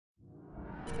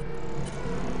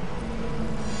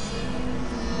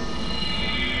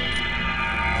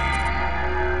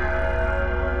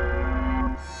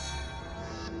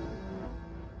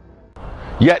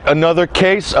Yet another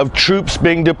case of troops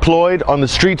being deployed on the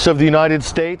streets of the United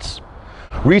States.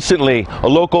 Recently, a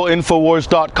local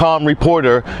Infowars.com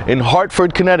reporter in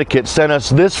Hartford, Connecticut sent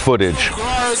us this footage,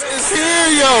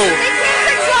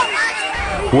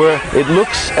 where it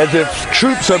looks as if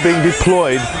troops are being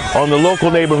deployed on the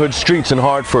local neighborhood streets in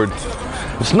Hartford.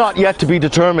 It's not yet to be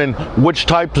determined which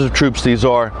types of troops these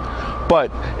are,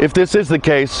 but if this is the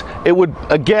case, it would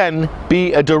again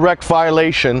be a direct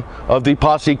violation of the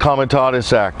Posse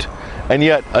Comitatus Act, and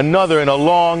yet another in a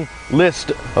long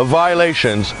list of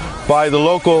violations by the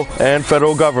local and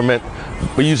federal government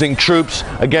for using troops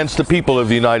against the people of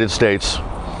the United States.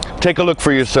 Take a look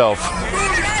for yourself.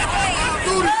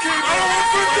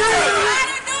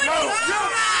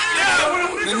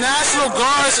 The National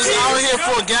Guards is out here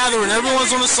for a gathering.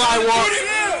 Everyone's on the sidewalk,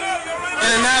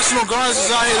 and the National Guards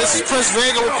is out here. This is Prince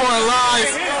Vega reporting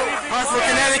live, Hartford,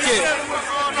 Connecticut.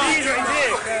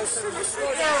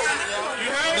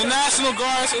 The National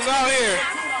Guards is out here.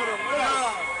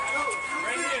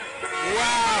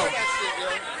 Wow.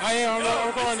 I'm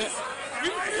recording it.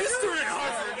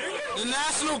 The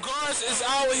National Guards is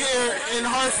out here in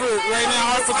Hartford right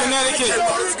now, Hartford, Connecticut.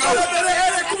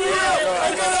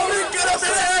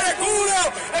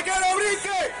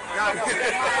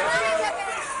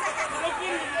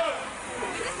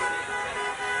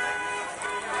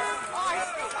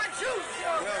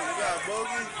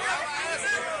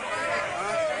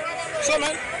 What's up,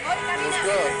 man? What's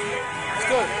good? What's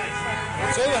good?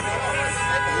 See ya.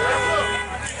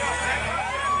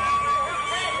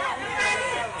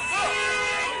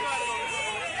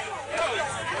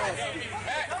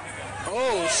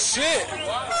 Oh shit!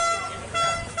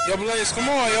 Yo, Blaze, come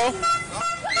on, yo.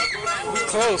 We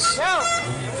close. The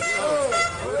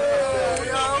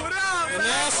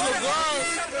National Guard.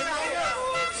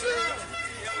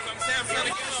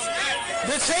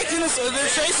 They're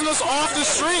chasing us off the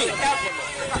street.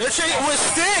 They're chasing with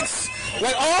sticks,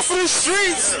 like off of the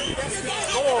streets. They're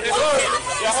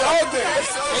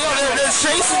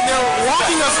chasing. They're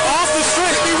walking us off the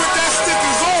street. Hit me with that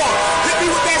stickers on. Hit me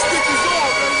with that stickers on.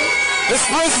 It's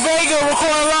Prince Vega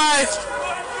recording live.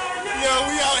 Yo,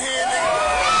 we out here, nigga.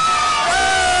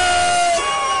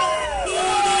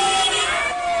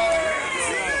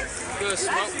 Good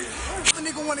smoke. The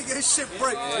nigga want to get his shit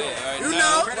break. You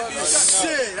know?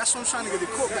 Shit, that's what I'm trying to get the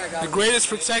court back out. The greatest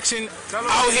protection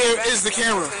out here is the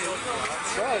camera.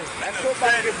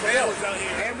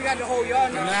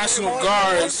 The National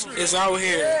Guards is out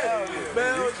here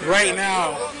right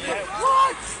now.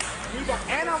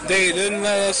 They didn't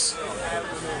let us.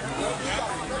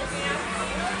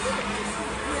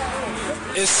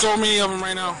 There's so many of them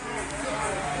right now.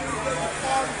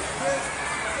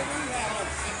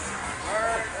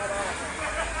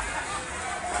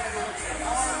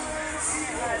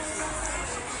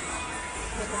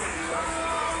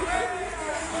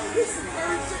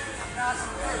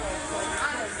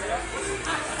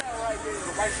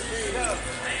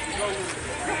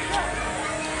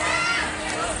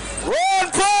 Run,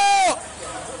 Paul!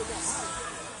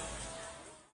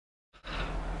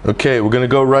 Okay, we're going to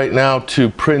go right now to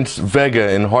Prince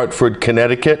Vega in Hartford,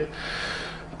 Connecticut.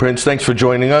 Prince, thanks for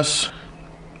joining us.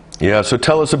 Yeah, so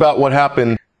tell us about what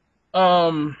happened.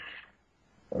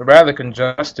 Rather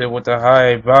congested with the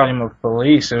high volume of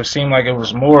police. It seemed like it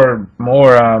was more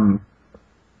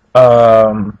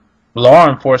law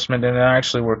enforcement than there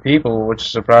actually were people, which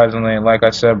surprisingly, like I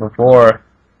said before,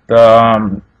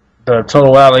 the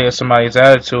totality of somebody's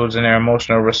attitudes and their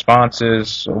emotional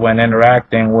responses when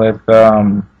interacting with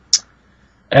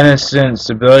innocent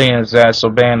civilians that's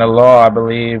obeying the law, I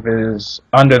believe, is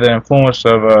under the influence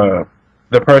of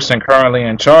the person currently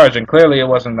in charge, and clearly it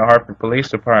wasn't the Hartford Police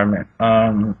Department.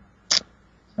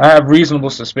 I have reasonable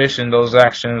suspicion those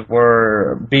actions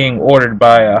were being ordered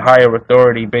by a higher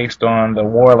authority based on the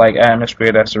warlike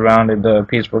atmosphere that surrounded the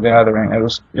peaceful gathering. It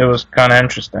was kind of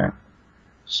interesting.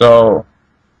 So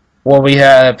what we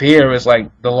have here is like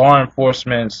the law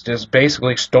enforcement's just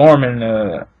basically storming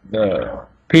the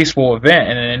peaceful event,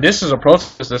 and this is a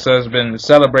protest that has been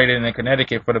celebrated in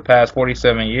Connecticut for the past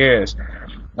 47 years.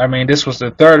 I mean, this was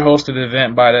the third hosted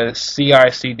event by the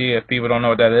CICD, if people don't know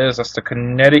what that is. That's the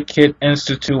Connecticut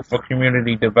Institute for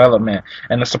Community Development.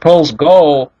 And the supposed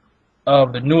goal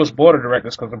of the newest board of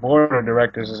directors, because the board of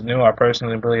directors is new, I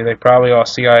personally believe they probably are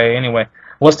CIA anyway,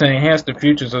 was to enhance the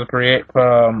features of the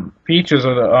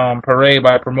parade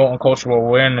by promoting cultural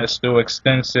awareness through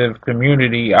extensive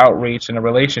community outreach and a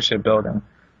relationship building.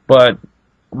 But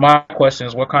my question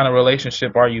is, what kind of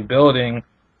relationship are you building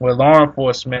with law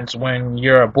enforcement when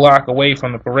you're a block away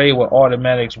from the parade with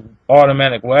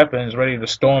automatic weapons ready to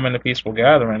storm in the peaceful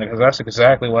gathering? Because that's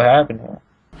exactly what happened here.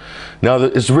 Now,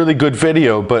 it's really good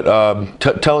video, but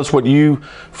tell us what you,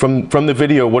 from the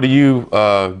video, what do you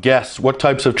guess? What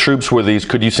types of troops were these?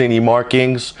 Could you see any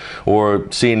markings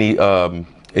or see any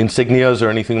insignias or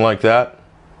anything like that?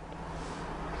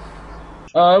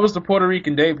 It was the Puerto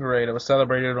Rican Day Parade. It was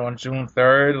celebrated on June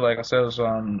 3rd. Like I said, it was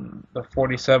the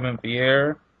 47th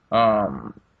year.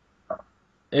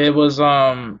 It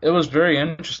was very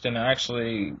interesting to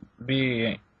actually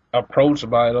be approached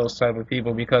by those type of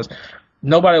people, because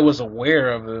nobody was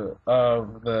aware of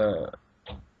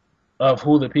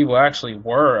who the people actually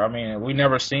were. I mean, we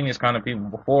never seen these kind of people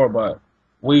before, but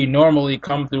we normally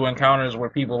come through encounters where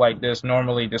people like this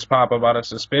normally just pop up out of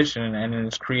suspicion and then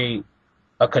just create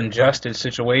a congested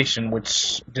situation,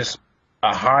 which just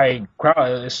a high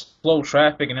crowd, it's slow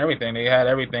traffic and everything. They had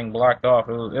everything blocked off.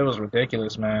 It was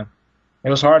ridiculous, man. It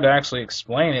was hard to actually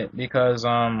explain it, because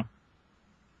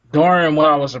during when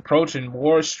I was approaching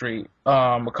Ward Street,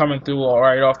 coming through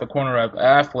right off the corner of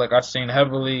Affleck, I seen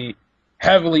heavily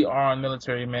armed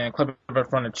military men clipping in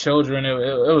front of children.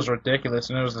 It was ridiculous,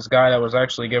 and there was this guy that was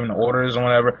actually giving orders and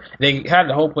whatever. They had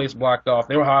the whole place blocked off.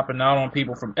 They were hopping out on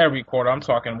people from every corner. I'm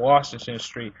talking Washington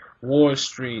Street, Ward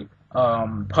Street,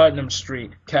 Putnam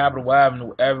Street, Capitol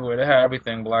Avenue, everywhere. They had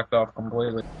everything blocked off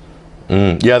completely.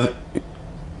 Yeah,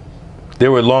 they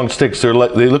were long sticks. They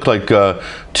looked like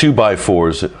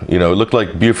 2x4s. You know, it looked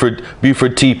like Buford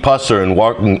T. Pusser and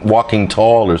Walking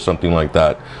Tall or something like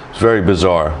that. It's very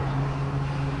bizarre.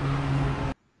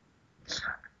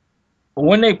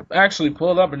 When they actually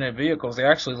pulled up in their vehicles, they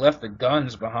actually left the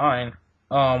guns behind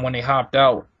when they hopped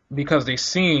out, because they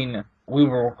seen we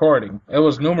were recording. It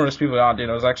was numerous people out there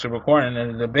that was actually recording,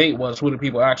 and the debate was who the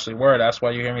people actually were. That's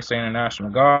why you hear me saying the National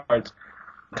Guards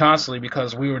constantly,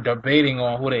 because we were debating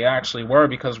on who they actually were,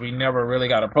 because we never really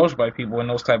got approached by people in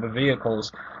those type of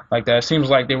vehicles like that. It seems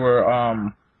like they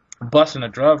were busting a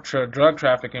drug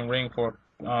trafficking ring for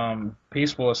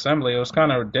peaceful assembly. It was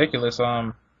kind of ridiculous.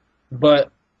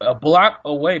 But a block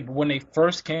away, when they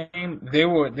first came,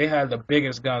 they had the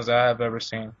biggest guns I have ever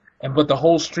seen. But the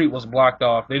whole street was blocked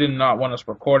off. They did not want us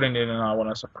recording. They did not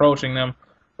want us approaching them.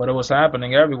 But it was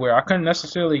happening everywhere. I couldn't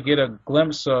necessarily get a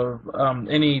glimpse of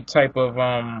any type of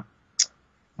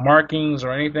markings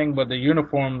or anything, but the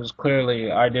uniforms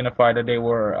clearly identified that they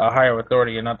were a higher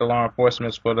authority and not the law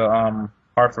enforcement for the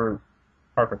Hartford,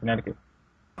 Connecticut.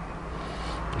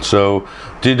 So,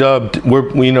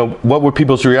 what were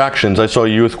people's reactions? I saw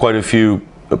you with quite a few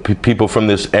people from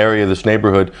this area, this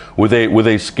neighborhood. Were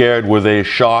they scared? Were they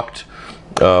shocked?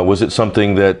 Was it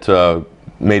something that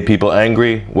made people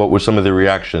angry? What were some of the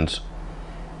reactions?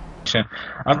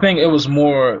 I think it was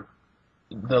more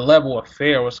the level of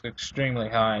fear was extremely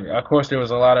high. Of course, there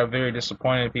was a lot of very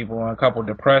disappointed people and a couple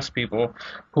depressed people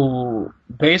who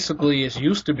basically is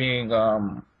used to being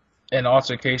in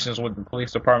altercations with the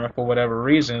police department for whatever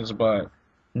reasons, but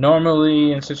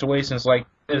normally in situations like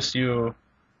this, I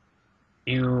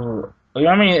mean,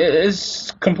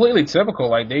 it's completely typical.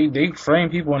 Like they frame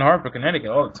people in Hartford, Connecticut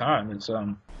all the time. It's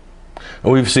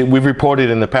We've reported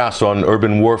in the past on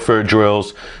urban warfare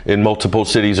drills in multiple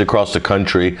cities across the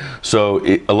country. So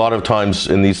a lot of times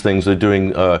in these things they're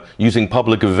doing using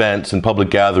public events and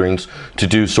public gatherings to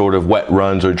do sort of wet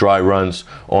runs or dry runs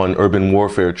on urban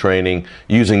warfare training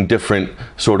using different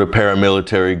sort of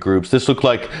paramilitary groups. This looked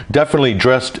like definitely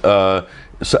dressed. So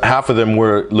half of them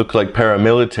looked like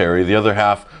paramilitary. The other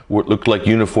half looked like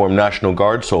uniformed National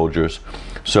Guard soldiers.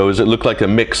 So does it look like a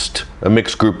mixed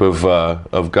group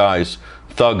of guys,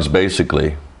 thugs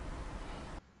basically?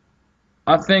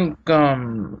 I think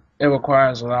it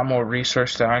requires a lot more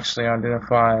research to actually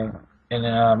identify and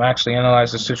actually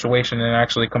analyze the situation and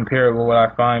actually compare it with what I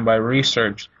find by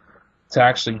research to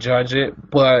actually judge it.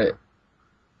 But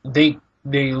they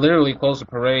literally closed the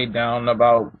parade down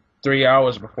about 3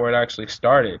 hours before it actually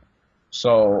started.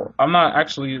 So I'm not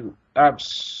actually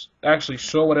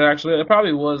sure what it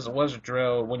probably was a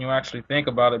drill when you actually think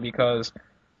about it, because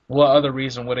what other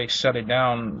reason would they shut it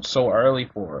down so early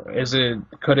for?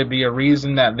 Could it be a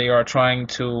reason that they are trying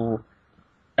to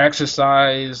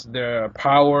exercise their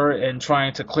power and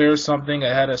trying to clear something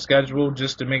ahead of schedule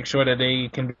just to make sure that they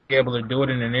can be able to do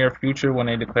it in the near future when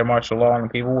they declare martial law on the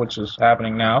people, which is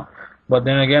happening now? But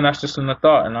then again, that's just in the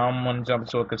thought, and I don't want to jump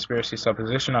into a conspiracy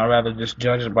supposition. I'd rather just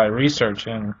judge it by research.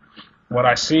 And what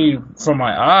I see from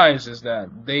my eyes is that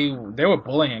they were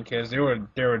bullying kids. They were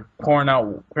pouring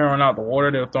out the water.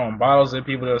 They were throwing bottles at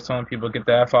people. They were telling people get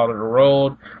the F out of the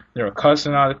road. They were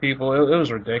cussing out at people. It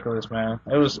was ridiculous, man.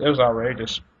 It was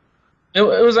outrageous. It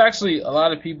was actually a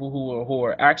lot of people who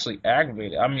were actually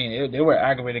aggravated. I mean, they were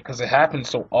aggravated because it happened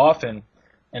so often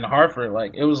in Hartford.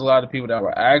 Like, it was a lot of people that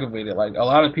were aggravated. Like, a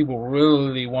lot of people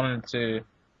really wanted to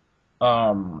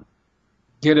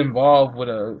get involved with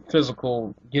a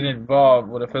physical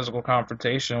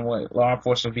confrontation with law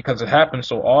enforcement, because it happens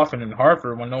so often in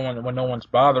Hartford when no one's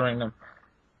bothering them.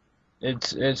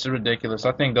 It's ridiculous.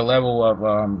 I think the level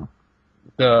of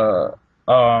the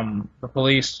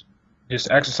police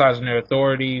just exercising their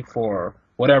authority for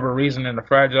whatever reason in a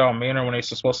fragile manner when they're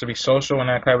supposed to be social and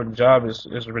that type of job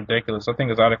is ridiculous. I think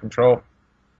it's out of control.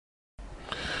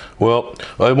 Well,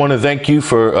 I want to thank you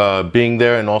for being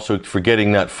there, and also for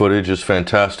getting that footage. It's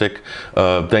fantastic.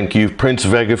 Thank you, Prince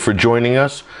Vega, for joining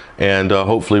us, and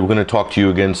hopefully we're going to talk to you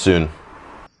again soon.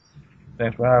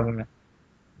 Thanks for having me.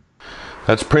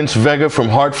 That's Prince Vega from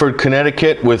Hartford,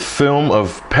 Connecticut, with film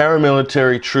of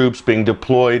paramilitary troops being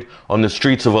deployed on the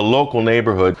streets of a local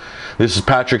neighborhood. This is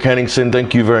Patrick Henningsen.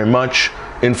 Thank you very much.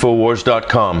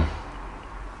 Infowars.com.